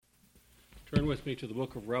Turn with me to the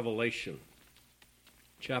book of Revelation,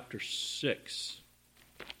 chapter 6.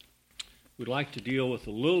 We'd like to deal with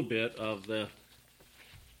a little bit of the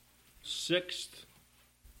sixth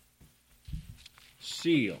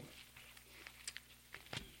seal.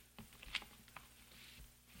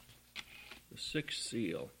 The sixth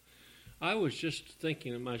seal. I was just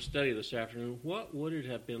thinking in my study this afternoon, what would it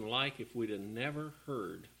have been like if we'd have never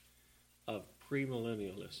heard of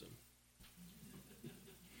premillennialism?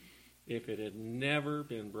 If it had never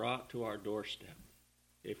been brought to our doorstep,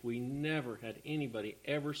 if we never had anybody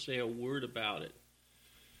ever say a word about it,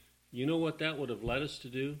 you know what that would have led us to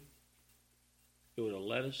do? It would have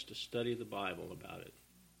led us to study the Bible about it.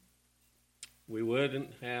 We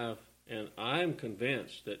wouldn't have, and I'm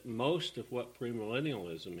convinced that most of what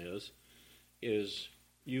premillennialism is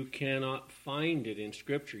you cannot find it in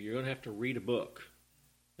Scripture. You're going to have to read a book.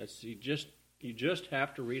 You just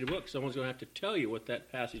have to read a book. Someone's going to have to tell you what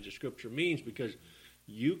that passage of Scripture means because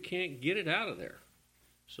you can't get it out of there.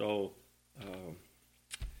 So,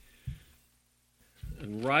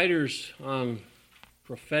 and writers on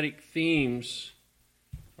prophetic themes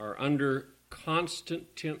are under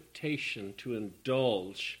constant temptation to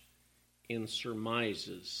indulge in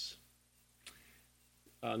surmises.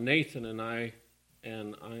 Nathan and I,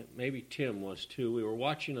 maybe Tim was too, we were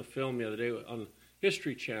watching a film the other day on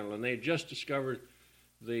History Channel, and they had just discovered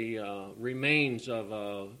the remains of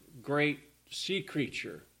a great sea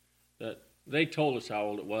creature that they told us how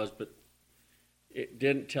old it was, but it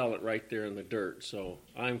didn't tell it right there in the dirt, so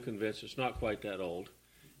I'm convinced it's not quite that old.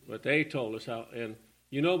 But they told us how, and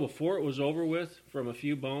you know, before it was over with, from a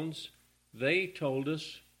few bones, they told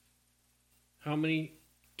us how many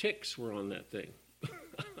ticks were on that thing.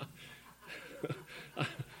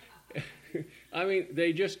 I mean,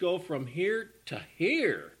 they just go from here to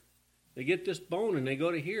here. They get this bone and they go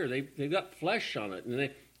to here. They've got flesh on it, and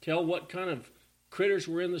they tell what kind of critters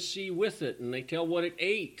were in the sea with it, and they tell what it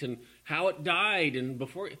ate and how it died. And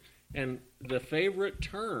the favorite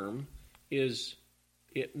term is,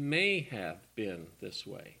 it may have been this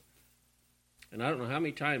way. And I don't know how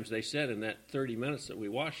many times they said in that 30 minutes that we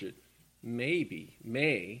watched it, maybe,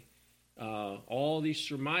 may, all these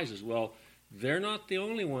surmises. Well, they're not the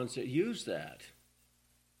only ones that use that.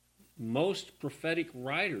 Most prophetic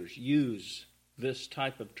writers use this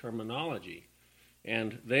type of terminology,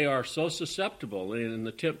 and they are so susceptible, and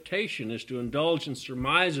the temptation is to indulge in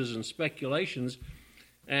surmises and speculations,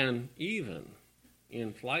 and even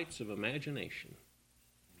in flights of imagination.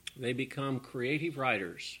 They become creative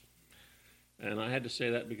writers. And I had to say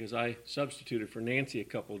that because I substituted for Nancy a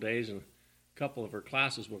couple of days, and a couple of her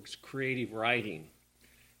classes was creative writing.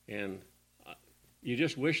 And you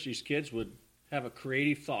just wish these kids would have a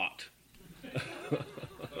creative thought.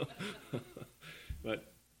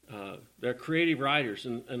 But they're creative writers.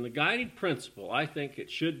 And the guiding principle, I think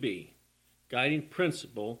it should be, guiding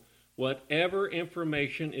principle, whatever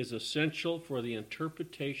information is essential for the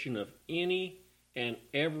interpretation of any and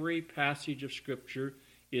every passage of Scripture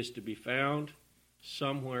is to be found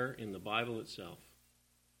somewhere in the Bible itself.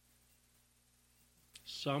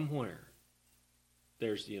 Somewhere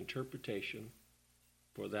there's the interpretation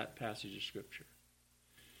for that passage of Scripture.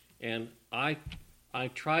 And I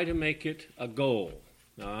try to make it a goal.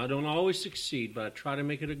 Now, I don't always succeed, but I try to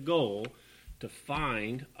make it a goal to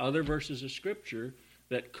find other verses of Scripture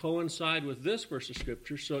that coincide with this verse of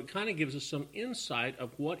Scripture, so it kind of gives us some insight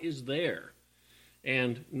of what is there.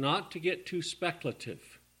 And not to get too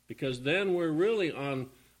speculative, because then we're really on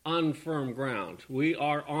unfirm ground. We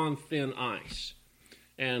are on thin ice.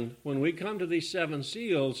 And when we come to these seven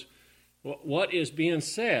seals, what is being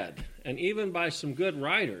said, and even by some good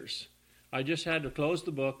writers, I just had to close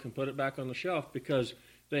the book and put it back on the shelf because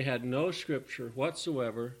they had no Scripture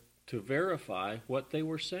whatsoever to verify what they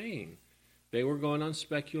were saying. They were going on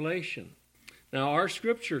speculation. Now, our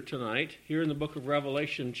Scripture tonight, here in the book of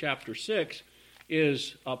Revelation chapter 6,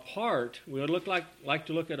 is a part, we would like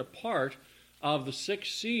to look at a part of the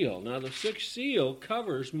sixth seal. Now, the sixth seal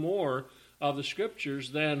covers more of the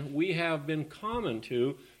Scriptures than we have been common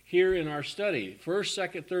to here in our study. First,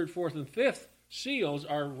 second, third, fourth, and fifth seals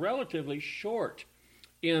are relatively short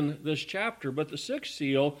in this chapter, but the sixth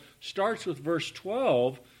seal starts with verse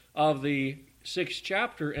 12 of the sixth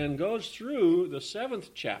chapter and goes through the seventh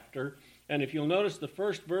chapter. And if you'll notice, the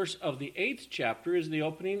first verse of the eighth chapter is the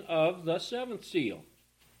opening of the seventh seal.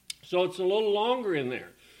 So it's a little longer in there,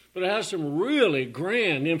 but it has some really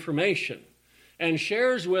grand information and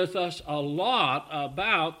shares with us a lot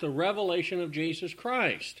about the revelation of Jesus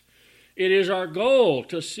Christ. It is our goal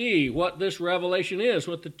to see what this revelation is,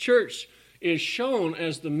 what the church is shown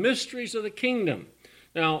as the mysteries of the kingdom.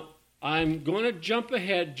 Now, I'm going to jump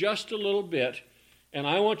ahead just a little bit, and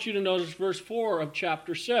I want you to notice verse 4 of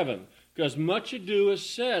chapter 7, because much ado is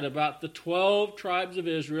said about the 12 tribes of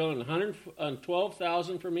Israel and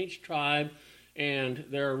 112,000 from each tribe, and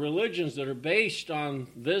there are religions that are based on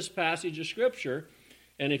this passage of Scripture.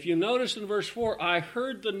 And if you notice in verse 4, I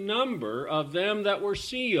heard the number of them that were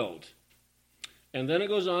sealed. And then it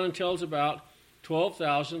goes on and tells about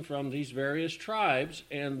 12,000 from these various tribes.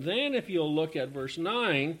 And then if you'll look at verse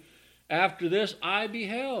 9, after this I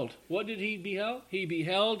beheld. What did he beheld? He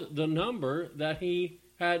beheld the number that he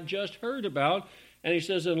had just heard about. And he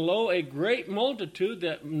says, and lo, a great multitude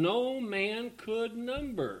that no man could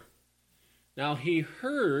number. Now he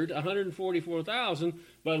heard 144,000,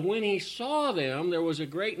 but when he saw them, there was a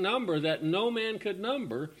great number that no man could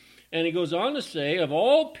number. And he goes on to say, of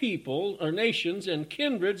all people, or nations, and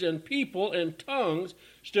kindreds, and people, and tongues,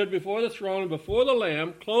 stood before the throne and before the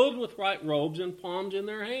Lamb, clothed with white robes and palms in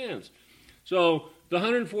their hands. So the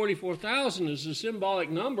 144,000 is a symbolic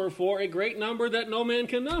number for a great number that no man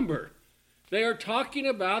can number. They are talking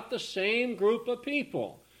about the same group of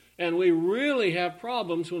people. And we really have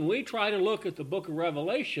problems when we try to look at the book of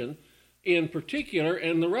Revelation in particular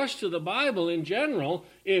and the rest of the Bible in general,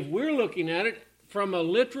 if we're looking at it from a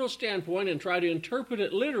literal standpoint and try to interpret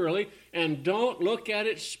it literally and don't look at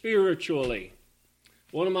it spiritually.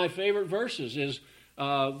 One of my favorite verses is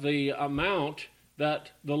the amount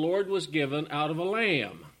that the Lord was given out of a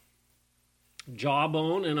lamb,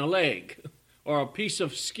 jawbone and a leg, or a piece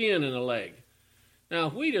of skin and a leg. Now,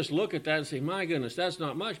 if we just look at that and say, my goodness, that's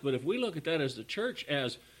not much, but if we look at that as the church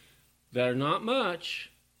as they're not much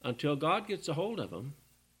until God gets a hold of them,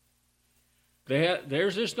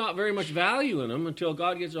 there's just not very much value in them until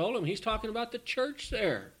God gets a hold of them. He's talking about the church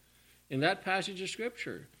there in that passage of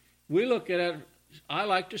Scripture. We look at it, I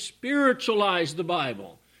like to spiritualize the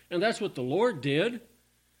Bible, and that's what the Lord did.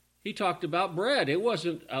 He talked about bread. It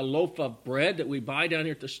wasn't a loaf of bread that we buy down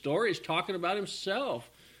here at the store. He's talking about himself.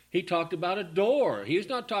 He talked about a door. He's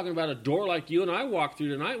not talking about a door like you and I walk through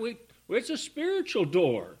tonight. It's a spiritual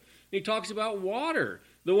door. He talks about water.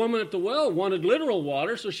 The woman at the well wanted literal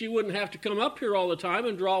water so she wouldn't have to come up here all the time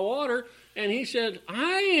and draw water. And he said,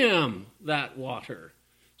 I am that water.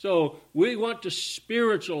 So we want to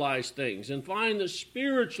spiritualize things and find the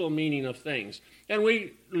spiritual meaning of things. And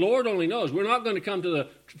Lord only knows, we're not going to come to the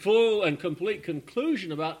full and complete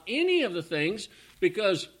conclusion about any of the things,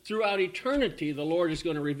 because throughout eternity, the Lord is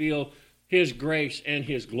going to reveal His grace and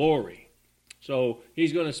His glory. So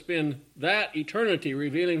He's going to spend that eternity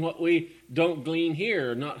revealing what we don't glean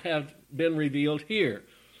here, not have been revealed here.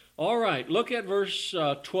 All right, look at verse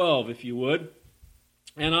 12, if you would.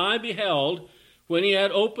 And I beheld when He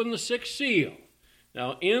had opened the sixth seal.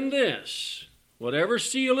 Now in this, whatever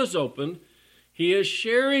seal is opened, He is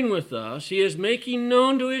sharing with us, He is making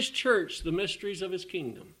known to His church the mysteries of His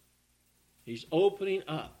kingdom. He's opening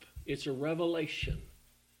up. It's a revelation.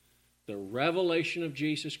 The revelation of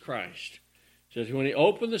Jesus Christ. It says, when He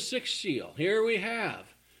opened the sixth seal, here we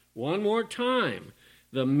have, one more time,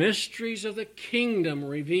 the mysteries of the kingdom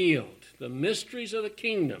revealed. The mysteries of the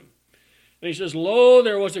kingdom. And He says, lo,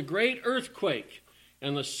 there was a great earthquake,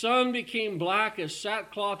 and the sun became black as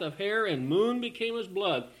sackcloth of hair, and moon became as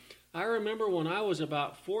blood. I remember when I was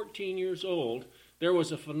about 14 years old, there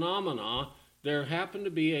was a phenomena. There happened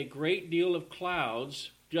to be a great deal of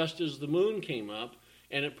clouds just as the moon came up,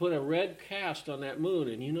 and it put a red cast on that moon.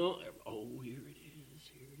 And you know, oh, here it is.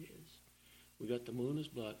 We got the moon as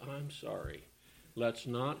blood. I'm sorry. Let's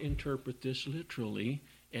not interpret this literally,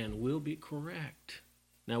 and we'll be correct.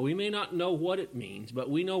 Now, we may not know what it means,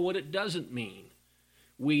 but we know what it doesn't mean.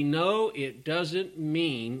 We know it doesn't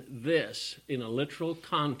mean this in a literal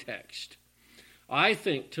context. I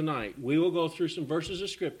think tonight we will go through some verses of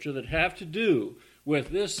Scripture that have to do with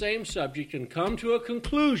this same subject and come to a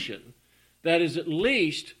conclusion that is at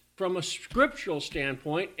least from a scriptural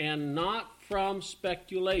standpoint and not from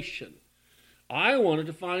speculation. I wanted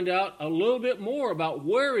to find out a little bit more about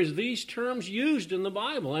where is these terms used in the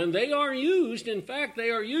Bible. And they are used, in fact, they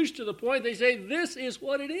are used to the point they say this is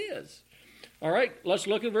what it is. All right, let's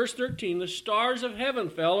look at verse 13. The stars of heaven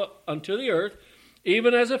fell unto the earth,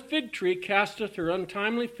 even as a fig tree casteth her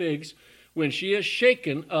untimely figs when she is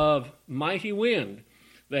shaken of mighty wind.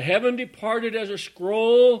 The heaven departed as a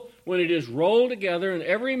scroll when it is rolled together, and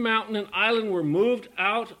every mountain and island were moved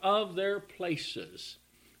out of their places.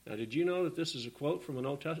 Now, did you know that this is a quote from an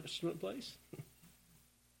Old Testament place?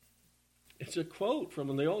 It's a quote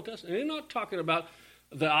from the Old Testament. They're not talking about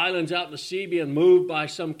the islands out in the sea being moved by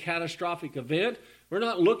some catastrophic event. We're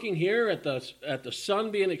not looking here at the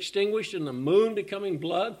sun being extinguished and the moon becoming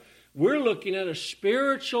blood. We're looking at a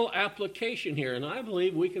spiritual application here, and I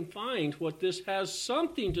believe we can find what this has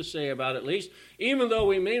something to say about, at least, even though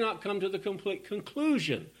we may not come to the complete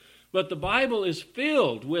conclusion. But the Bible is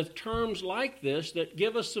filled with terms like this that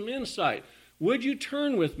give us some insight. Would you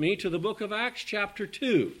turn with me to the book of Acts chapter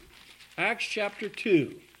 2? Acts chapter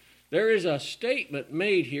 2. There is a statement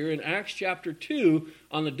made here in Acts chapter 2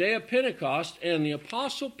 on the day of Pentecost, and the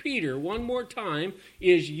Apostle Peter, one more time,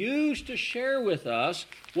 is used to share with us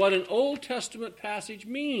what an Old Testament passage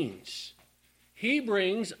means. He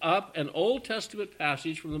brings up an Old Testament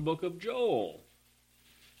passage from the book of Joel,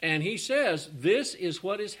 and he says, this is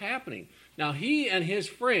what is happening. Now, he and his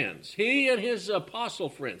friends, he and his apostle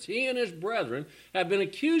friends, he and his brethren have been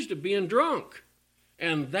accused of being drunk.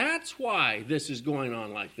 And that's why this is going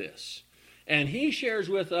on like this. And he shares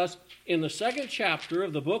with us in the second chapter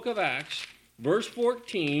of the book of Acts, verse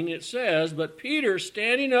 14, it says, But Peter,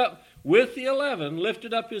 standing up with the 11,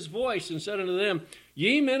 lifted up his voice and said unto them,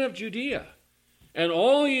 Ye men of Judea, and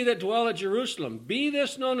all ye that dwell at Jerusalem, be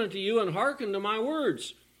this known unto you, and hearken to my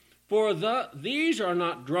words. For these are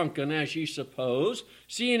not drunken, as ye suppose,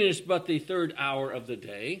 seeing it is but the third hour of the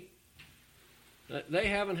day. They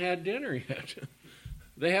haven't had dinner yet.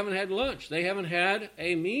 They haven't had lunch. They haven't had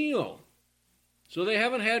a meal. So they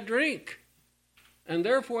haven't had drink. And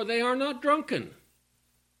therefore they are not drunken.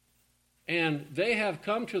 And they have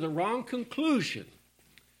come to the wrong conclusion.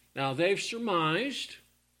 Now they've surmised.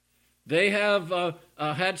 They have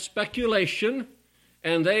had speculation.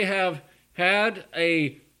 And they have had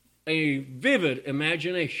a vivid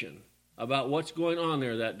imagination about what's going on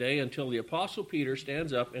there that day until the Apostle Peter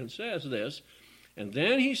stands up and says this. And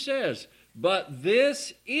then he says, But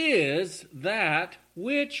this is that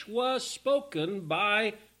which was spoken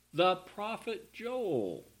by the prophet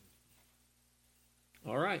Joel.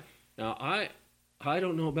 All right. Now, I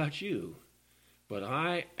don't know about you, but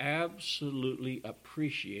I absolutely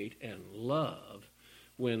appreciate and love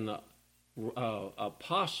when the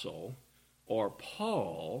apostle or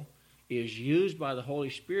Paul is used by the Holy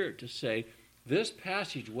Spirit to say, this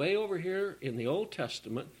passage way over here in the Old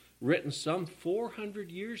Testament, written some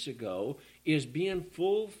 400 years ago, is being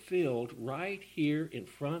fulfilled right here in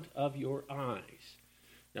front of your eyes.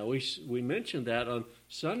 Now, we mentioned that on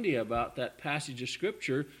Sunday about that passage of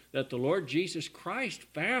Scripture that the Lord Jesus Christ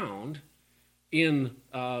found in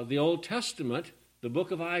the Old Testament, the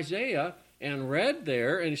book of Isaiah, and read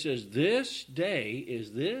there, and he says, this day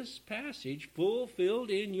is this passage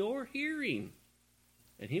fulfilled in your hearing.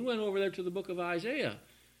 And he went over there to the book of Isaiah.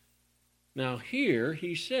 Now here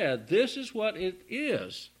he said, this is what it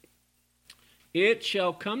is. It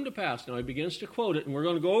shall come to pass. Now he begins to quote it, and we're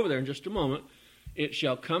going to go over there in just a moment. It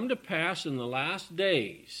shall come to pass in the last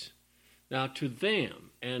days. Now to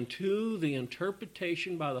them and to the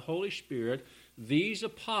interpretation by the Holy Spirit, these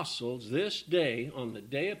apostles this day, on the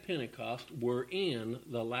day of Pentecost, were in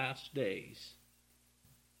the last days.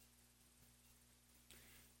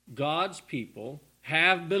 God's people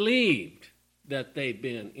have believed that they've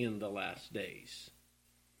been in the last days.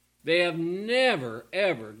 They have never,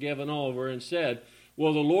 ever given over and said,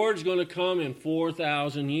 well, the Lord's going to come in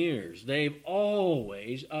 4,000 years. They've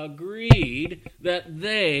always agreed that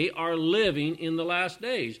they are living in the last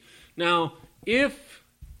days. Now, if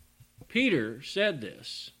Peter said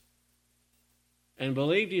this and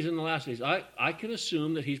believed he's in the last days, I can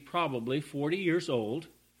assume that he's probably 40 years old,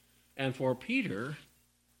 and for Peter,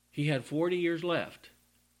 he had 40 years left.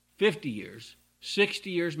 50 years, 60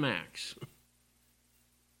 years max.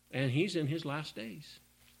 And he's in his last days.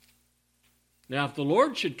 Now, if the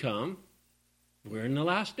Lord should come, we're in the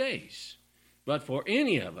last days. But for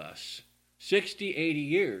any of us, 60, 80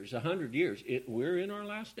 years, 100 years, we're in our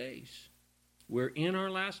last days. We're in our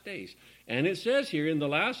last days. And it says here, in the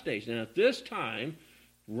last days. Now, at this time,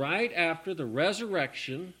 right after the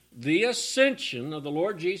resurrection, the ascension of the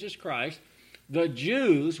Lord Jesus Christ, the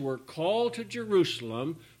Jews were called to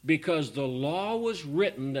Jerusalem because the law was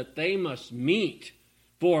written that they must meet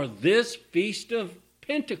for this feast of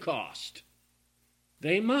Pentecost.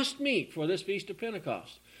 They must meet for this feast of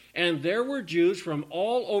Pentecost. And there were Jews from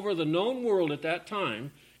all over the known world at that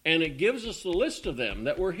time, and it gives us a list of them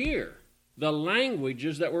that were here, the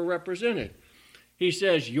languages that were represented. He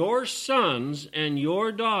says, your sons and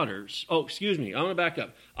your daughters, I want to back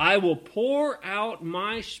up. I will pour out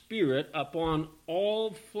my Spirit upon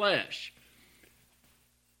all flesh.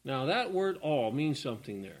 Now that word all means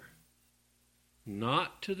something there.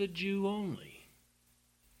 Not to the Jew only.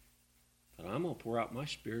 But I'm going to pour out my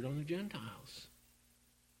Spirit on the Gentiles.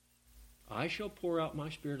 I shall pour out my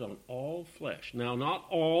Spirit on all flesh. Now, not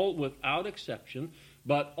all without exception,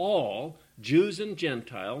 but all Jews and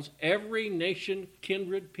Gentiles, every nation,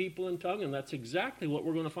 kindred, people, and tongue. And that's exactly what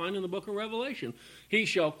we're going to find in the book of Revelation. He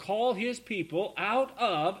shall call his people out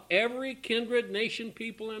of every kindred, nation,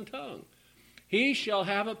 people, and tongue. He shall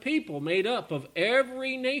have a people made up of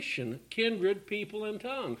every nation, kindred, people, and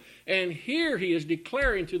tongue. And here he is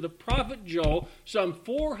declaring to the prophet Joel, some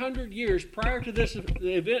 400 years prior to this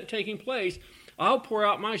event taking place, I'll pour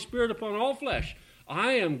out my Spirit upon all flesh.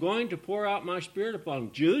 I am going to pour out my Spirit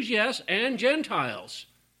upon Jews, yes, and Gentiles,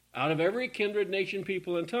 out of every kindred, nation,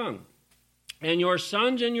 people, and tongue. And your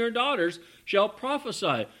sons and your daughters shall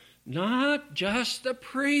prophesy, not just the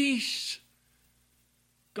priests.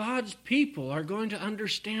 God's people are going to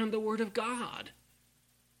understand the Word of God.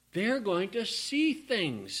 They're going to see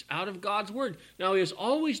things out of God's Word. Now, He has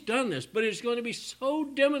always done this, but it's going to be so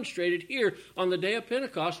demonstrated here on the day of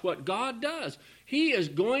Pentecost what God does. He is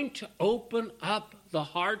going to open up the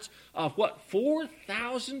hearts of,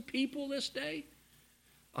 4,000 people this day?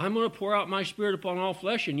 I'm going to pour out my Spirit upon all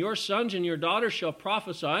flesh, and your sons and your daughters shall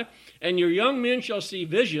prophesy, and your young men shall see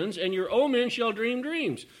visions, and your old men shall dream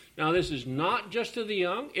dreams. Now, this is not just to the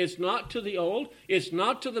young, it's not to the old, it's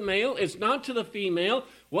not to the male, it's not to the female.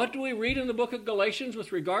 What do we read in the book of Galatians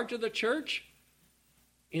with regard to the church?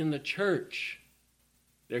 In the church,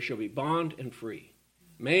 there shall be bond and free,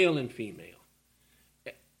 male and female.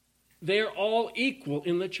 They're all equal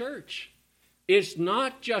in the church. It's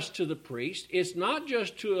not just to the priest, it's not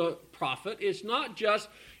just to a prophet, it's not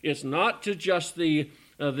to just the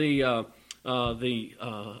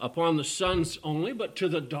upon the sons only, but to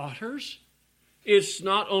the daughters. It's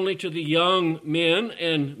not only to the young men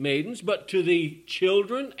and maidens, but to the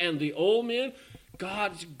children and the old men.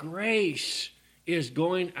 God's grace is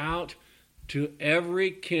going out to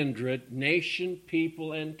every kindred, nation,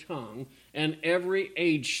 people, and tongue, and every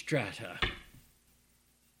age strata.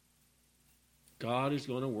 God is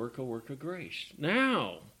going to work a work of grace.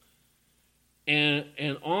 Now, and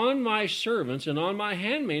on my servants and on my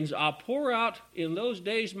handmaidens I'll pour out in those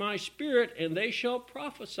days my Spirit, and they shall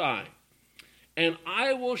prophesy. And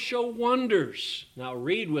I will show wonders. Now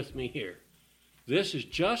read with me here. This is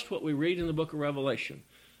just what we read in the book of Revelation.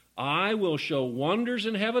 I will show wonders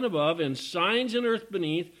in heaven above and signs in earth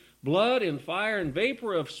beneath, blood and fire and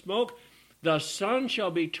vapor of smoke. The sun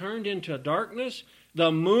shall be turned into darkness,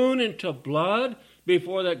 the moon into blood,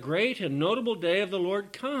 before that great and notable day of the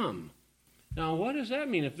Lord come. Now, what does that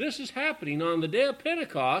mean? If this is happening on the day of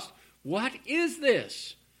Pentecost, what is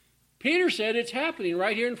this? Peter said it's happening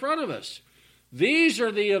right here in front of us. These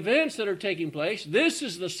are the events that are taking place. This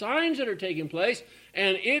is the signs that are taking place.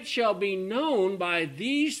 And it shall be known by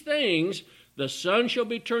these things, the sun shall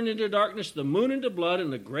be turned into darkness, the moon into blood,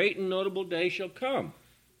 and the great and notable day shall come.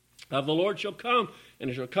 Of the Lord shall come, and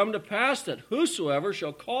it shall come to pass that whosoever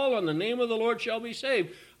shall call on the name of the Lord shall be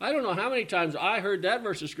saved. I don't know how many times I heard that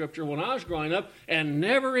verse of Scripture when I was growing up, and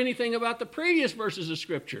never anything about the previous verses of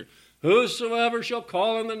Scripture. Whosoever shall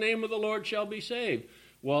call on the name of the Lord shall be saved.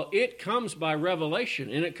 Well, it comes by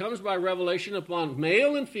revelation, and it comes by revelation upon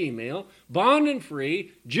male and female, bond and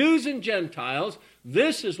free, Jews and Gentiles.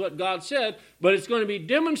 This is what God said, but it's going to be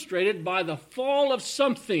demonstrated by the fall of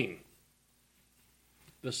something.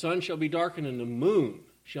 The sun shall be darkened, and the moon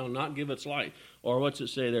shall not give its light. Or what's it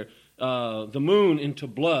say there? The moon into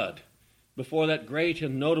blood before that great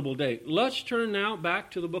and notable day. Let's turn now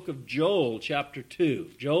back to the book of Joel, chapter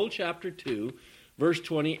 2. Joel, chapter 2, verse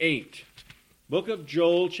 28. Book of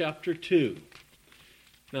Joel, chapter 2.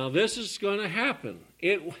 Now, this is going to happen.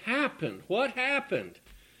 It happened. What happened?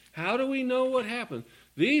 How do we know what happened?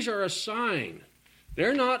 These are a sign.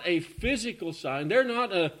 They're not a physical sign. They're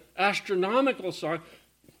not an astronomical sign.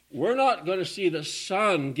 We're not going to see the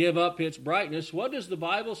sun give up its brightness. What does the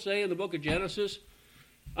Bible say in the book of Genesis?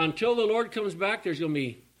 Until the Lord comes back, there's going to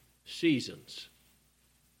be seasons.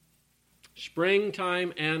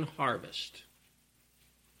 Springtime and harvest.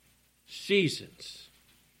 Seasons.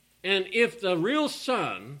 And if the real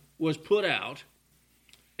sun was put out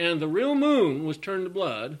and the real moon was turned to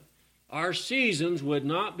blood, our seasons would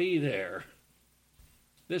not be there.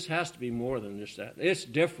 This has to be more than just that. It's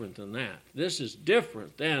different than that. This is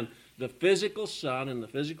different than the physical sun and the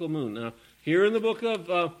physical moon. Now, here in the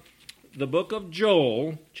book of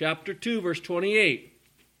Joel, chapter 2, verse 28.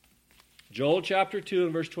 Joel chapter 2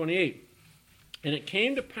 and verse 28. And it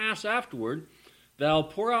came to pass afterward that I'll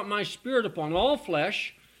pour out my Spirit upon all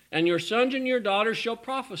flesh, and your sons and your daughters shall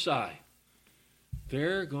prophesy.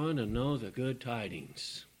 They're going to know the good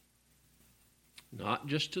tidings. Not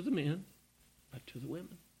just to the men, but to the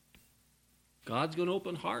women. God's going to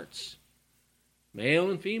open hearts.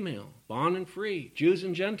 Male and female, bond and free, Jews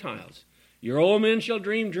and Gentiles. Your old men shall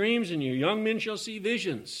dream dreams, and your young men shall see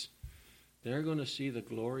visions. They're going to see the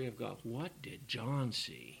glory of God. What did John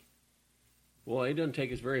see? Well, it doesn't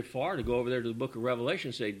take us very far to go over there to the book of Revelation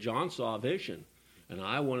and say, John saw a vision, and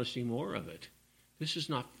I want to see more of it. This is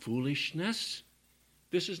not foolishness.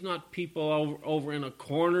 This is not people over in a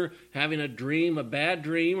corner having a dream, a bad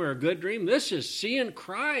dream or a good dream. This is seeing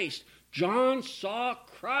Christ. John saw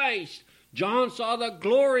Christ. John saw the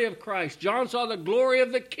glory of Christ. John saw the glory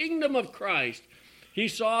of the kingdom of Christ. He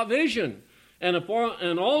saw a vision. And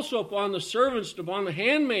also upon the servants, upon the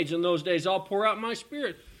handmaids in those days, I'll pour out my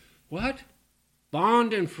Spirit. What?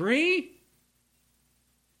 Bond and free?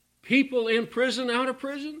 People in prison, out of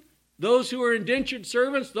prison? Those who are indentured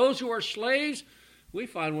servants? Those who are slaves? We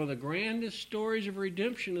find one of the grandest stories of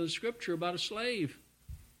redemption in the Scripture about a slave.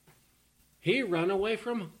 He ran away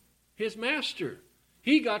from his master.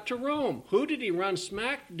 He got to Rome. Who did he run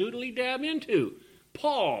smack doodly dab into?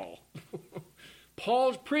 Paul.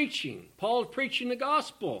 Paul's preaching the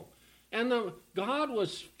gospel. And God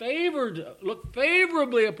was looked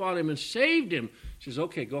favorably upon him and saved him. He says,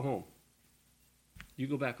 okay, go home. You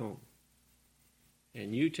go back home.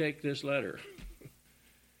 And you take this letter.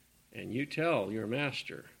 And you tell your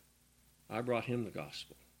master, I brought him the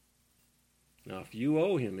gospel. Now, if you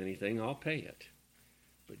owe him anything, I'll pay it.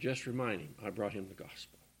 But just remind him, I brought him the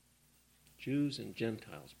gospel. Jews and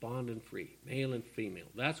Gentiles, bond and free, male and female.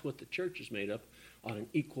 That's what the church is made up on an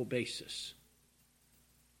equal basis.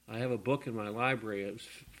 I have a book in my library. It was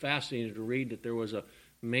fascinating to read that there was a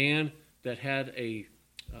man that had a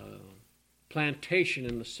plantation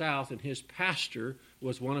in the South, and his pastor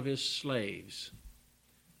was one of his slaves.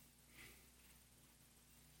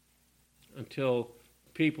 Until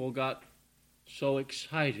people got so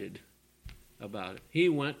excited about it. He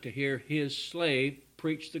went to hear his slave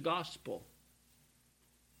preach the gospel.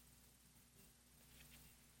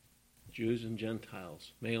 Jews and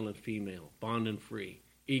Gentiles, male and female, bond and free,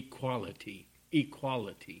 equality,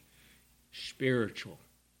 spiritual.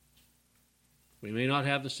 We may not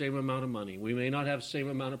have the same amount of money. We may not have the same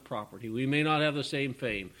amount of property. We may not have the same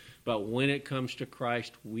fame. But when it comes to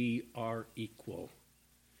Christ, we are equal.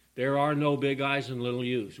 There are no big I's and little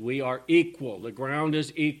U's. We are equal. The ground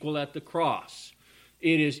is equal at the cross.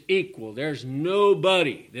 It is equal. There's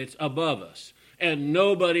nobody that's above us and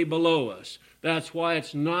nobody below us. That's why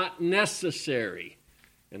it's not necessary,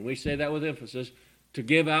 and we say that with emphasis, to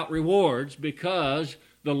give out rewards, because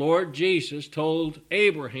the Lord Jesus told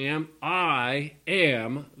Abraham, I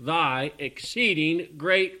am thy exceeding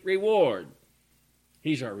great reward.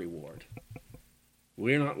 He's our reward.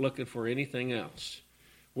 We're not looking for anything else.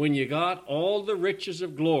 When you got all the riches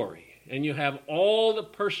of glory and you have all the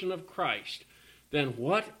person of Christ, then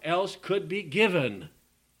what else could be given?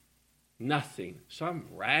 Nothing. Some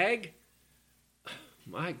rag?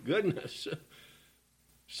 My goodness.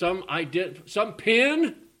 Some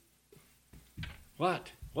pin?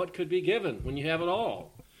 What? What could be given when you have it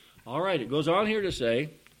all? All right, it goes on here to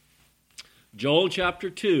say, Joel chapter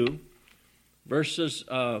 2, verse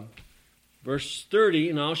 30,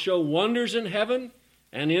 and I'll show wonders in heaven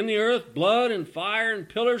and in the earth, blood and fire and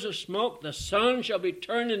pillars of smoke. The sun shall be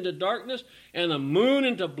turned into darkness and the moon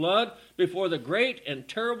into blood before the great and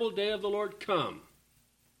terrible day of the Lord come.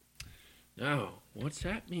 Now, what's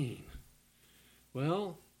that mean?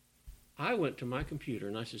 Well, I went to my computer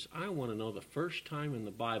and I says, I want to know the first time in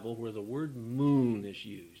the Bible where the word moon is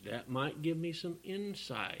used. That might give me some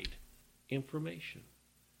inside information.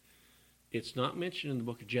 It's not mentioned in the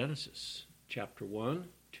book of Genesis, chapter 1,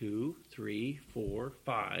 2, 3, 4,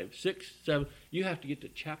 5, 6, 7. You have to get to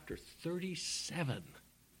chapter 37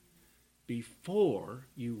 before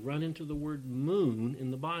you run into the word moon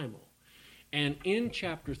in the Bible. And in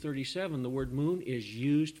chapter 37, the word moon is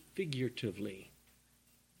used figuratively.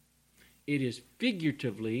 It is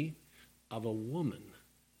figuratively of a woman,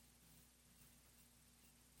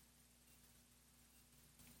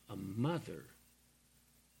 a mother,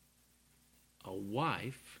 a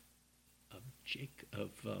wife of Jacob.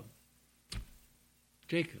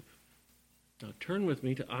 Now turn with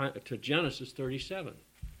me to Genesis 37.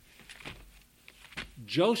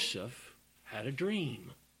 Joseph had a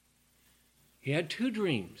dream. He had two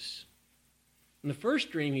dreams. In the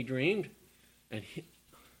first dream he dreamed, and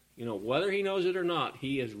whether he knows it or not,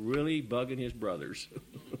 he is really bugging his brothers.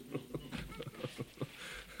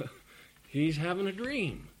 He's having a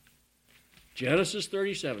dream. Genesis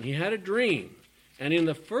 37. He had a dream. And in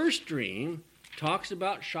the first dream, talks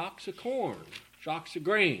about shocks of corn, shocks of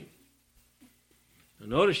grain. Now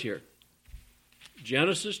notice here,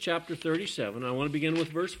 Genesis chapter 37, I want to begin with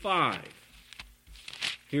verse 5.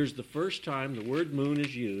 Here's the first time the word moon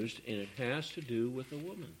is used, and it has to do with a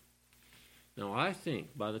woman. Now, I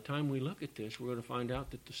think by the time we look at this, we're going to find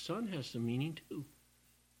out that the sun has some meaning too.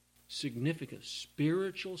 Significance,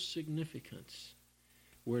 spiritual significance.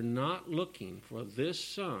 We're not looking for this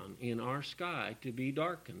sun in our sky to be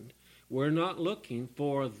darkened. We're not looking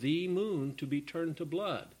for the moon to be turned to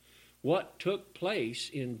blood. What took place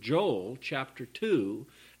in Joel chapter 2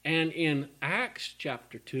 and in Acts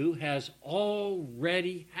chapter 2 has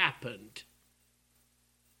already happened.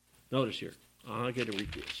 Notice here. I got to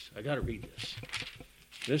read this.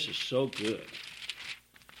 This is so good.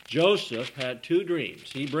 Joseph had two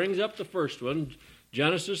dreams. He brings up the first one,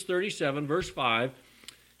 Genesis 37, verse 5.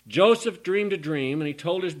 Joseph dreamed a dream, and he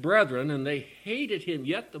told his brethren, and they hated him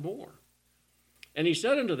yet the more. And he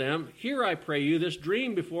said unto them, Hear, I pray you, this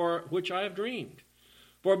dream before which I have dreamed.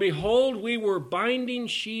 For behold, we were binding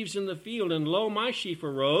sheaves in the field, and lo, my sheaf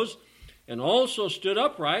arose, and also stood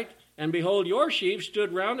upright, and behold, your sheaves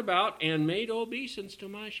stood round about, and made obeisance to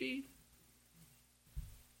my sheaf.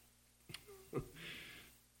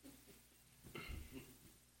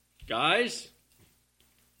 Guys,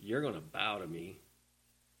 you're going to bow to me.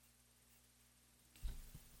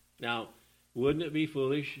 Now, wouldn't it be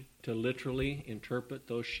foolish to literally interpret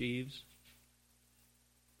those sheaves?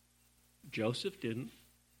 Joseph didn't,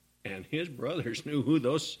 and his brothers knew who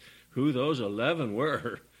those 11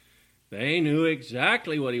 were. They knew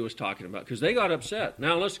exactly what he was talking about because they got upset.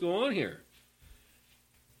 Now, let's go on here.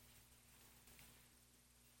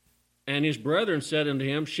 And his brethren said unto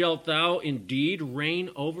him, Shalt thou indeed reign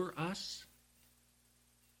over us?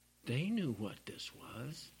 They knew what this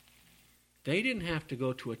was. They didn't have to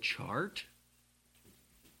go to a chart.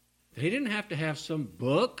 They didn't have to have some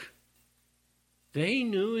book. They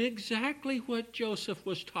knew exactly what Joseph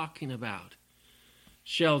was talking about.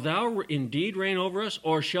 Shalt thou indeed reign over us,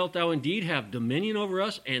 or shalt thou indeed have dominion over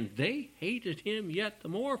us? And they hated him yet the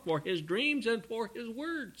more for his dreams and for his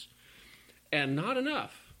words. And not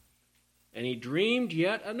enough. And he dreamed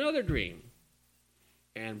yet another dream,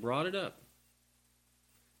 and brought it up,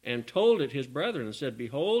 and told it his brethren, and said,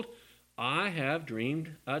 Behold, I have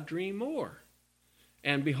dreamed a dream more.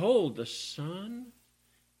 And behold, the sun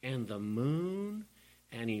and the moon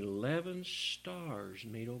and 11 stars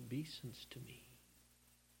made obeisance to me.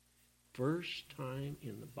 First time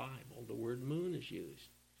in the Bible the word moon is used.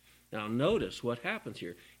 Now notice what happens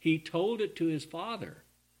here. He told it to his father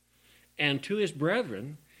and to his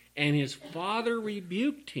brethren, and his father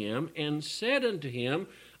rebuked him and said unto him,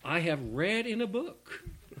 I have read in a book.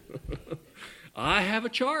 I have a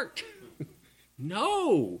chart.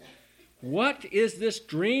 No. What is this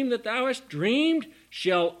dream that thou hast dreamed?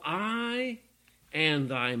 Shall I and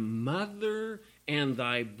thy mother and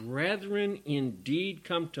thy brethren indeed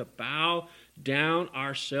come to bow down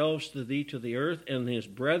ourselves to thee to the earth? And his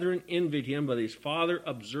brethren envied him, but his father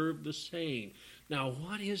observed the saying. Now,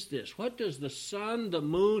 what is this? What does the sun, the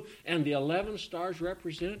moon, and the 11 stars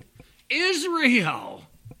represent? Israel!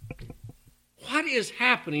 What is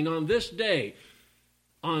happening on this day?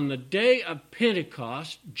 On the day of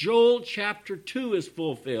Pentecost, Joel chapter 2 is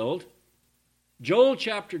fulfilled. Joel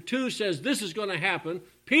chapter 2 says this is going to happen.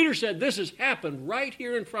 Peter said this has happened right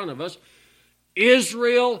here in front of us.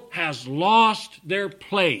 Israel has lost their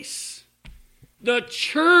place. The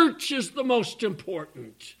church is the most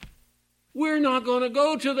important. We're not going to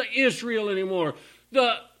go to the Israel anymore.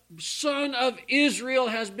 The sun of Israel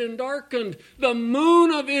has been darkened. The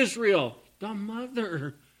moon of Israel, the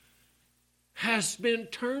mother, has been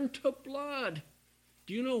turned to blood.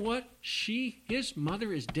 Do you know what? His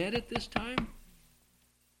mother is dead at this time.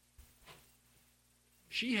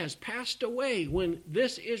 She has passed away when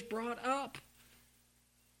this is brought up.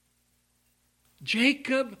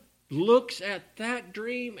 Jacob looks at that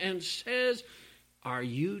dream and says, Are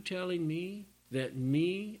you telling me that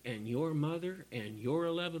me and your mother and your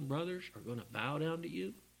 11 brothers are going to bow down to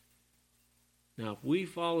you? Now, if we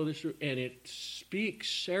follow this, and it speaks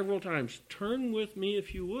several times, turn with me,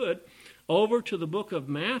 if you would, over to the book of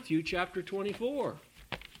Matthew, chapter 24.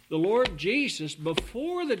 The Lord Jesus,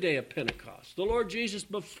 before the day of Pentecost, the Lord Jesus,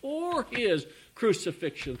 before his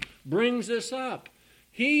crucifixion, brings this up.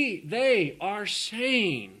 They are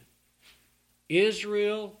saying,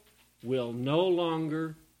 Israel will no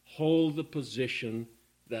longer hold the position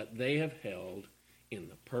that they have held in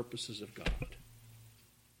the purposes of God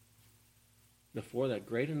before that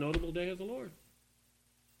great and notable day of the Lord.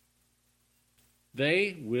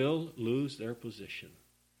 They will lose their position.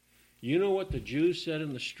 You know what the Jews said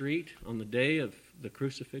in the street on the day of the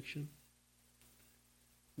crucifixion?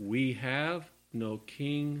 We have no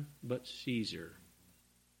king but Caesar.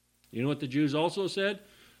 You know what the Jews also said?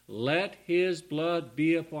 Let his blood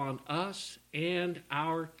be upon us and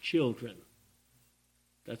our children.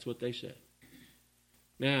 That's what they said.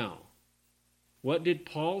 Now, what did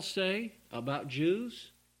Paul say about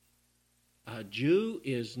Jews? A Jew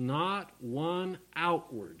is not one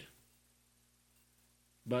outward,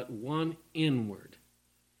 but one inward,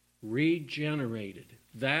 regenerated.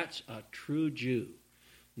 That's a true Jew.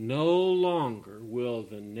 No longer will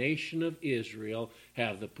the nation of Israel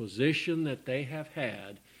have the position that they have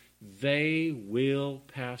had. They will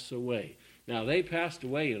pass away. Now, they passed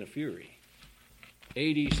away in a fury.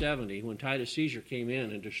 AD 70, when Titus Caesar came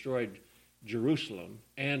in and destroyed Jerusalem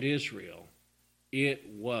and Israel, it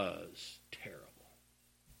was terrible.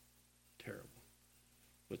 Terrible.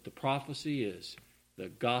 But the prophecy is the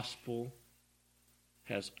gospel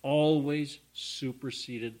has always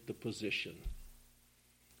superseded the position.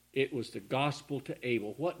 It was the gospel to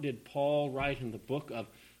Abel. What did Paul write in the book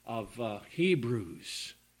of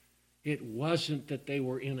Hebrews? It wasn't that they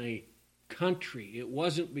were in a country. It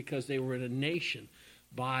wasn't because they were in a nation.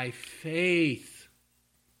 By faith.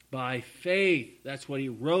 By faith. That's what he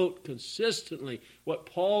wrote consistently. What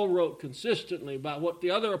Paul wrote consistently about what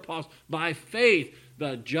the other apostles. By faith.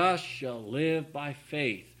 The just shall live by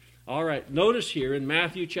faith. All right. Notice here in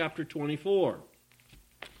Matthew chapter 24.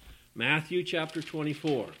 Matthew chapter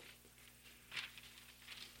 24.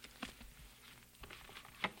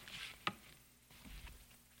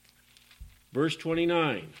 Verse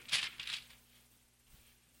 29.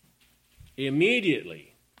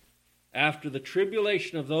 Immediately after the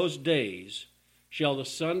tribulation of those days shall the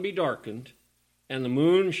sun be darkened, and the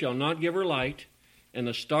moon shall not give her light, and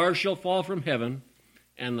the stars shall fall from heaven,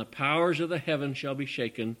 and the powers of the heaven shall be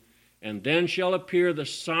shaken. And then shall appear the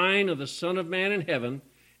sign of the Son of Man in heaven,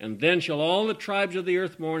 and then shall all the tribes of the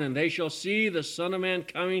earth mourn, and they shall see the Son of Man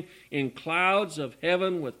coming in clouds of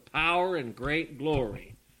heaven with power and great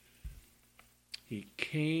glory. He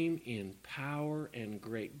came in power and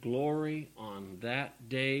great glory on that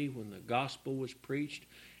day when the gospel was preached,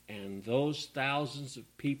 and those thousands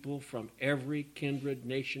of people from every kindred,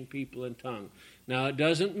 nation, people, and tongue. Now, it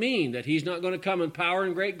doesn't mean that he's not going to come in power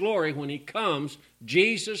and great glory. When he comes,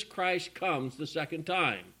 Jesus Christ comes the second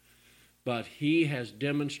time. But he has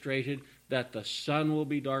demonstrated that the sun will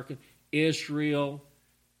be darkened. Israel,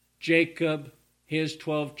 Jacob, his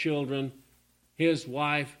 12 children, his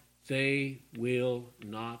wife, they will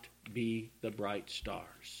not be the bright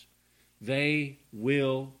stars. They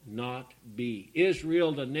will not be.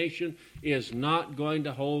 Israel, the nation, is not going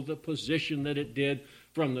to hold the position that it did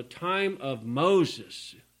from the time of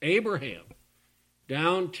Moses, Abraham,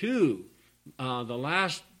 down to the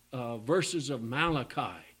last verses of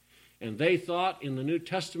Malachi. And they thought in the New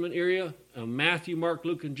Testament area, Matthew, Mark,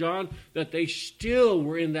 Luke, and John, that they still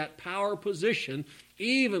were in that power position,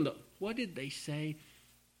 even though, what did they say?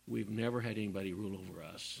 We've never had anybody rule over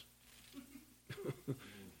us.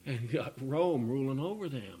 And got Rome ruling over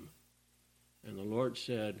them. And the Lord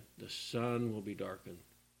said, the sun will be darkened,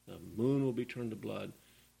 the moon will be turned to blood,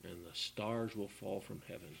 and the stars will fall from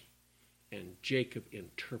heaven. And Jacob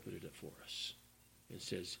interpreted it for us and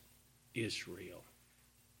says, Israel.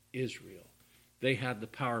 Israel. They had the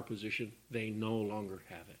power position. They no longer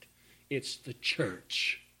have it. It's the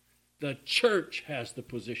church. The church has the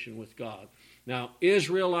position with God. Now,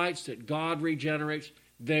 Israelites that God regenerates,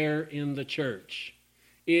 they're in the church.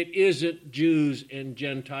 It isn't Jews and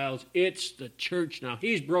Gentiles. It's the church now.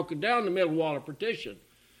 He's broken down the middle wall of partition.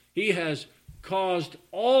 He has caused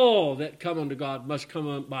all that come unto God must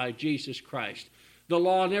come by Jesus Christ. The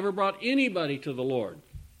law never brought anybody to the Lord.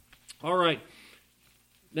 All right.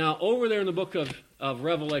 Now, over there in the book of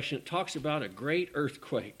Revelation, it talks about a great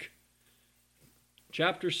earthquake.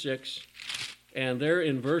 Chapter 6, and there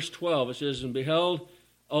in verse 12, it says, and behold,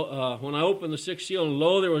 when I opened the sixth seal, and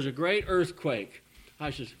lo, there was a great earthquake.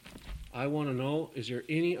 I want to know, is there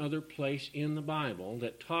any other place in the Bible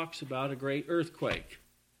that talks about a great earthquake?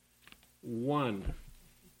 One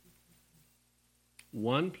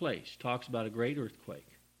place talks about a great earthquake.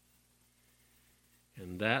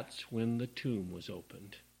 And that's when the tomb was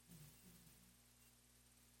opened.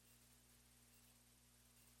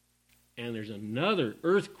 And there's another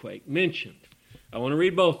earthquake mentioned. I want to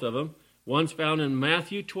read both of them. One's found in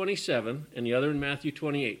Matthew 27 and the other in Matthew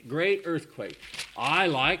 28. Great earthquake. I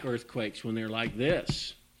like earthquakes when they're like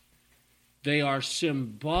this. They are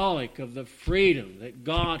symbolic of the freedom that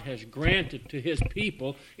God has granted to his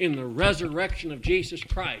people in the resurrection of Jesus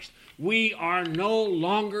Christ. We are no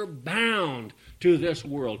longer bound to this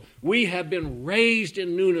world. We have been raised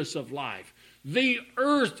in newness of life. The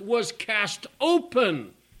earth was cast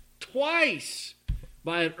open twice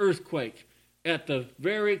by an earthquake at the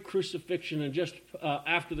very crucifixion and just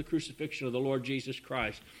after the crucifixion of the Lord Jesus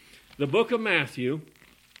Christ. The book of Matthew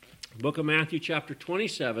chapter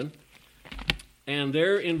 27, And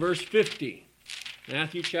there in verse 50,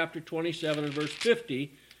 Matthew chapter 27 and verse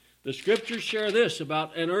 50, the Scriptures share this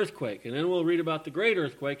about an earthquake. And then we'll read about the great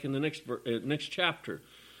earthquake in the next chapter.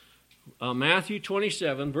 Matthew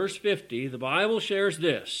 27, verse 50, the Bible shares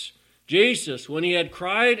this. Jesus, when he had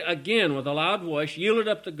cried again with a loud voice, yielded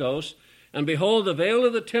up the ghost, and behold, the veil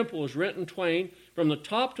of the temple was rent in twain from the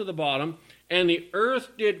top to the bottom, and the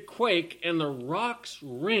earth did quake, and the rocks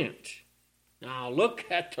rent. Now look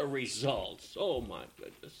at the results. Oh my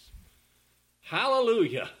goodness.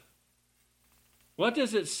 Hallelujah. What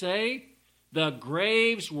does it say? The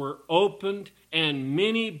graves were opened, and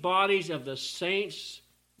many bodies of the saints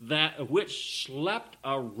that which slept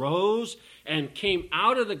arose and came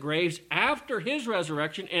out of the graves after his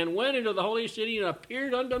resurrection and went into the holy city and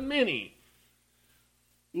appeared unto many.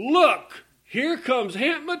 Look, here comes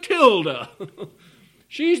Aunt Matilda.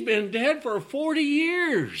 She's been dead for 40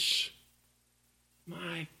 years.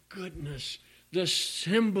 My goodness, the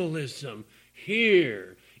symbolism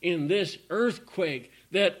here in this earthquake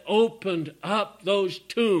that opened up those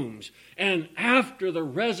tombs. And after the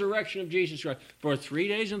resurrection of Jesus Christ, for 3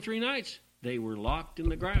 days and 3 nights, they were locked in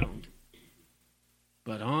the ground.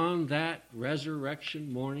 But on that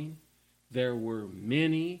resurrection morning, there were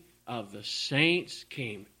many of the saints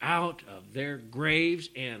came out of their graves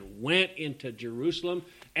and went into Jerusalem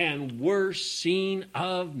and were seen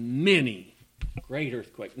of many. Great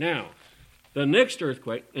earthquake. Now, the next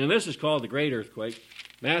earthquake, and this is called the great earthquake,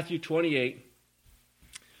 Matthew 28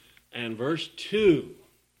 and verse 2.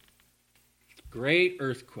 Great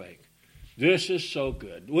earthquake. This is so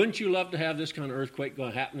good. Wouldn't you love to have this kind of earthquake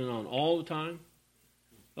happening on all the time?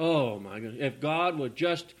 Oh my goodness. If God would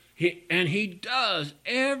just, and he does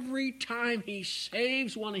every time he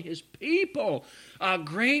saves one of his people. A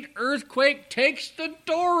great earthquake takes the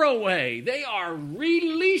door away. They are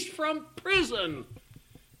released from prison.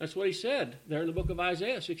 That's what he said there in the book of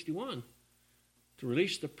Isaiah 61. To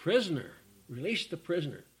release the prisoner. Release the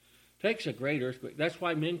prisoner. Takes a great earthquake. That's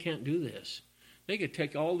why men can't do this. They could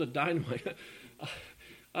take all the dynamite.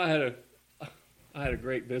 I had a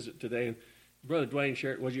great visit today, and Brother Dwayne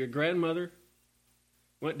shared. Was your grandmother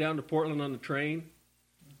went down to Portland on the train?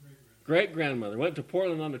 Great-grandmother went to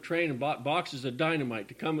Portland on the train and bought boxes of dynamite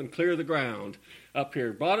to come and clear the ground up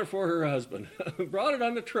here. Bought it for her husband. Brought it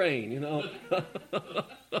on the train, you know.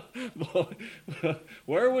 Boy,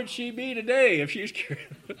 where would she be today if she's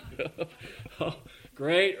carrying? Oh,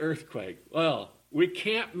 great earthquake. Well, we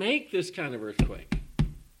can't make this kind of earthquake.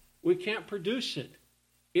 We can't produce it.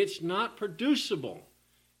 It's not producible.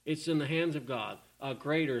 It's in the hands of God. A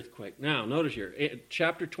great earthquake. Now, notice here,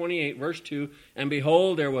 chapter 28, verse 2, and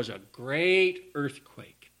behold, there was a great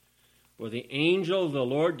earthquake, for the angel of the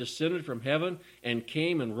Lord descended from heaven and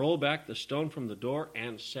came and rolled back the stone from the door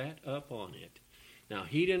and sat up on it. Now,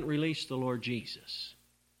 he didn't release the Lord Jesus.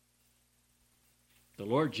 The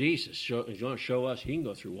Lord Jesus is going to show us he can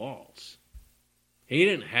go through walls. He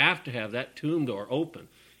didn't have to have that tomb door open.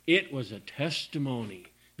 It was a testimony.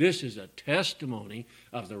 This is a testimony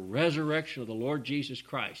of the resurrection of the Lord Jesus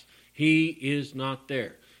Christ. He is not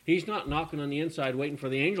there. He's not knocking on the inside waiting for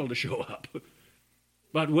the angel to show up.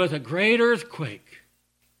 But with a great earthquake,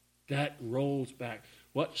 that rolls back.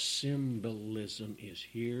 What symbolism is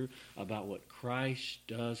here about what Christ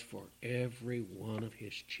does for every one of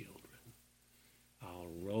his children? I'll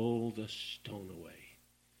roll the stone away.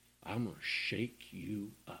 I'm going to shake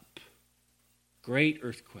you up. Great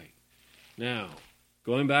earthquake. Now,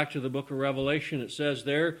 going back to the book of Revelation, it says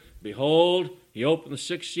there, behold, he opened the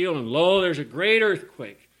sixth seal, and lo, there's a great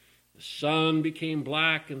earthquake. The sun became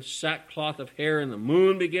black and sackcloth of hair, and the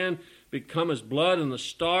moon began to become as blood, and the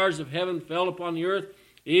stars of heaven fell upon the earth,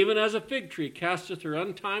 even as a fig tree casteth her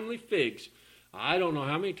untimely figs. I don't know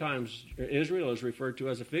how many times Israel is referred to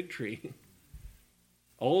as a fig tree.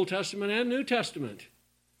 Old Testament and New Testament.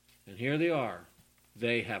 And here they are.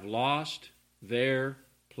 They have lost their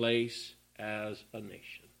place as a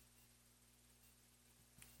nation.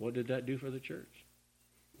 What did that do for the church?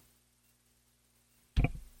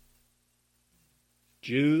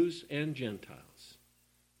 Jews and Gentiles,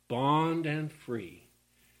 bond and free,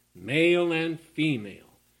 male and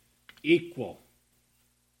female, equal.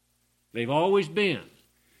 They've always been.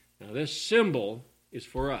 Now this symbol is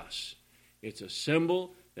for us. It's a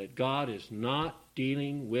symbol that God is not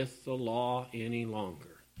dealing with the law any longer.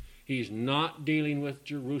 He's not dealing with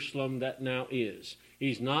Jerusalem that now is.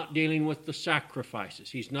 He's not dealing with the sacrifices.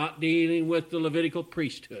 He's not dealing with the Levitical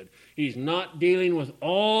priesthood. He's not dealing with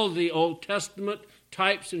all the Old Testament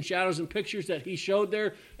types and shadows and pictures that he showed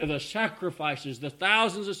there, and the sacrifices, the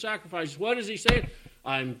thousands of sacrifices. What does he say?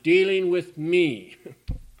 I'm dealing with me.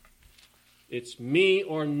 It's me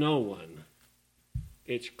or no one.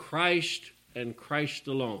 It's Christ and Christ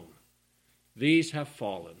alone. These have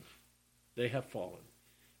fallen. They have fallen.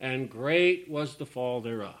 And great was the fall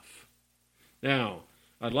thereof. Now,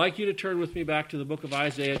 I'd like you to turn with me back to the book of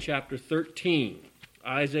Isaiah chapter 13.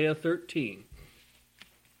 Isaiah 13.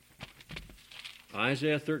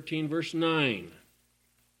 Isaiah 13 verse 9.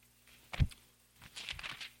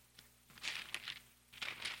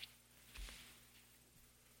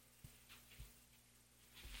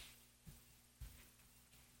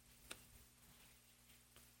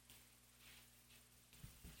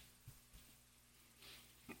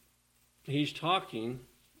 He's talking,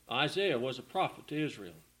 Isaiah was a prophet to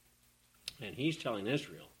Israel. And he's telling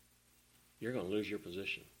Israel, you're going to lose your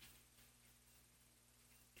position.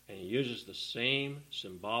 And he uses the same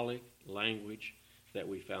symbolic language that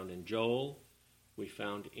we found in Joel, we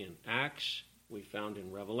found in Acts, we found in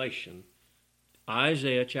Revelation.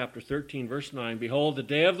 Isaiah chapter 13 verse 9, behold, the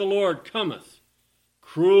day of the Lord cometh,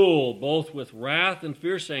 cruel both with wrath and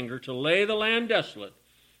fierce anger, to lay the land desolate,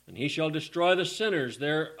 and he shall destroy the sinners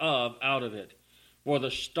thereof out of it. For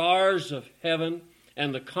the stars of heaven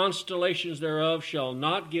and the constellations thereof shall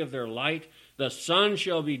not give their light. The sun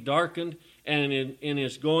shall be darkened and in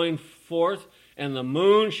his going forth, and the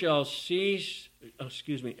moon shall cease,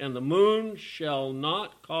 and the moon shall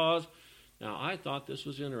not cause. Now, I thought this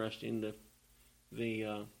was interesting,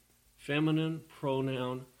 the feminine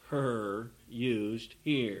pronoun her used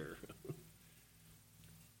here.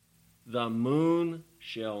 The moon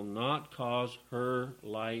shall not cause her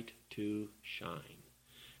light to shine.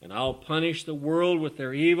 And I'll punish the world with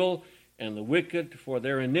their evil, and the wicked for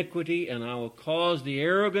their iniquity, and I will cause the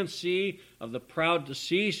arrogancy of the proud to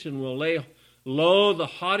cease, and will lay low the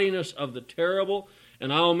haughtiness of the terrible,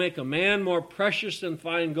 and I will make a man more precious than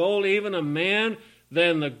fine gold, even a man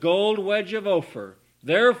than the gold wedge of Ophir.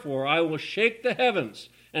 Therefore I will shake the heavens,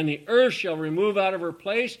 and the earth shall remove out of her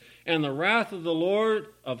place, and the wrath of the Lord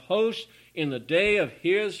of hosts in the day of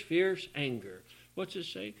his fierce anger. What's it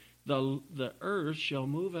say? The earth shall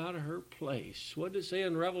move out of her place. What did it say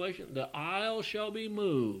in Revelation? The isle shall be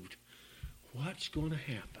moved. What's going to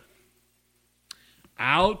happen?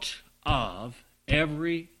 Out of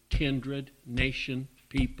every kindred, nation,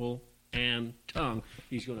 people, and tongue,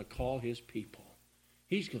 he's going to call his people.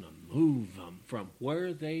 He's going to move them from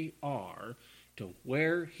where they are to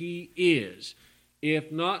where he is.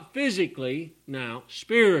 If not physically, now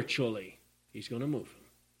spiritually, he's going to move them.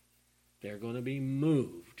 They're going to be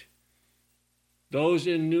moved. Those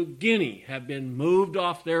in New Guinea have been moved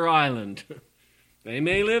off their island. They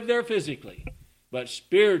may live there physically, but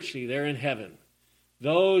spiritually they're in heaven.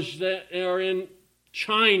 Those that are in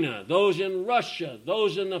China, those in Russia,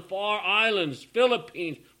 those in the far islands,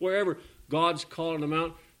 Philippines, wherever, God's calling them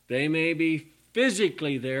out. They may be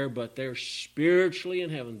physically there, but they're spiritually in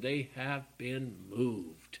heaven. They have been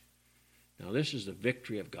moved. Now this is the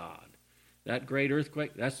victory of God. That great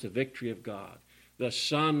earthquake, that's the victory of God. The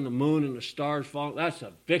sun, the moon, and the stars falling, that's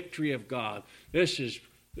a victory of God. This is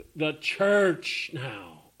the church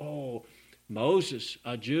now. Oh, Moses,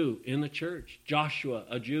 a Jew in the church. Joshua,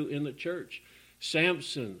 a Jew in the church.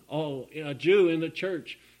 Samson, a Jew in the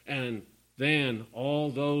church. And then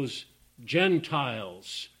all those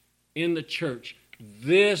Gentiles in the church.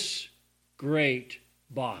 This great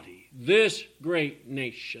body, this great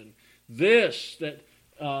nation, this that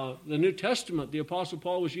the New Testament, the Apostle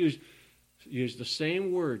Paul was used the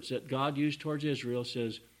same words that God used towards Israel,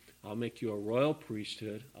 says, I'll make you a royal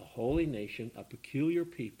priesthood, a holy nation, a peculiar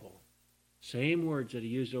people. Same words that he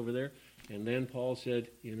used over there. And then Paul said,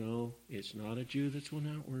 it's not a Jew that's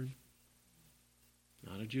one outward.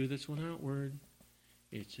 Not a Jew that's one outward.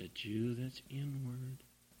 It's a Jew that's inward,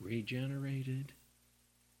 regenerated.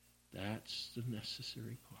 That's the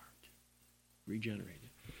necessary part. Regenerated.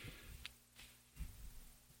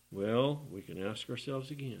 Well, we can ask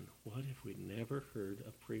ourselves again, what if we'd never heard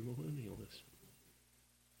of premillennialism?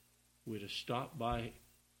 We'd have stopped by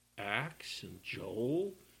Acts and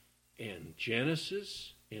Joel and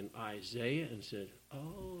Genesis and Isaiah and said,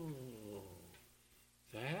 oh,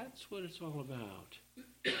 that's what it's all about.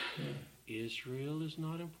 Israel is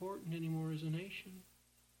not important anymore as a nation.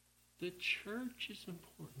 The church is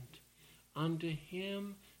important. Unto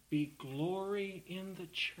him be glory in the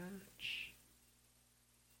church.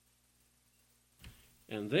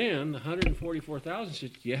 And then the 144,000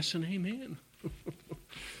 said, yes and amen.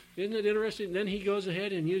 Isn't it interesting? Then he goes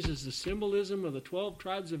ahead and uses the symbolism of the 12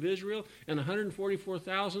 tribes of Israel and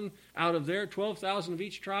 144,000 out of there, 12,000 of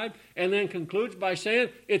each tribe, and then concludes by saying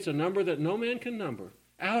it's a number that no man can number.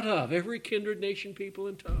 Out of every kindred, nation, people,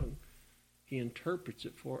 and tongue. He interprets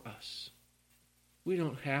it for us. We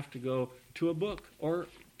don't have to go to a book or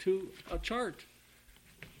to a chart.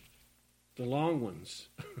 the long ones.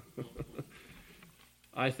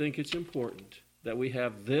 I think it's important that we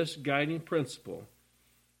have this guiding principle.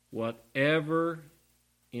 Whatever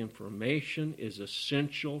information is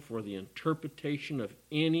essential for the interpretation of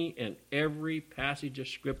any and every passage of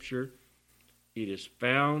Scripture, it is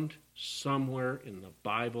found somewhere in the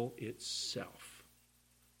Bible itself.